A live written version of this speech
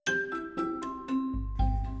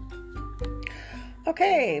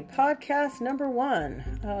Okay, podcast number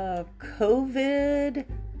 1. COVID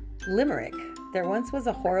limerick. There once was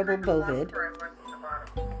a horrible Bovid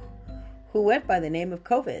who went by the name of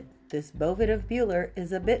COVID. This Bovid of Bueller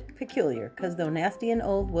is a bit peculiar, 'cause though nasty and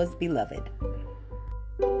old, was beloved.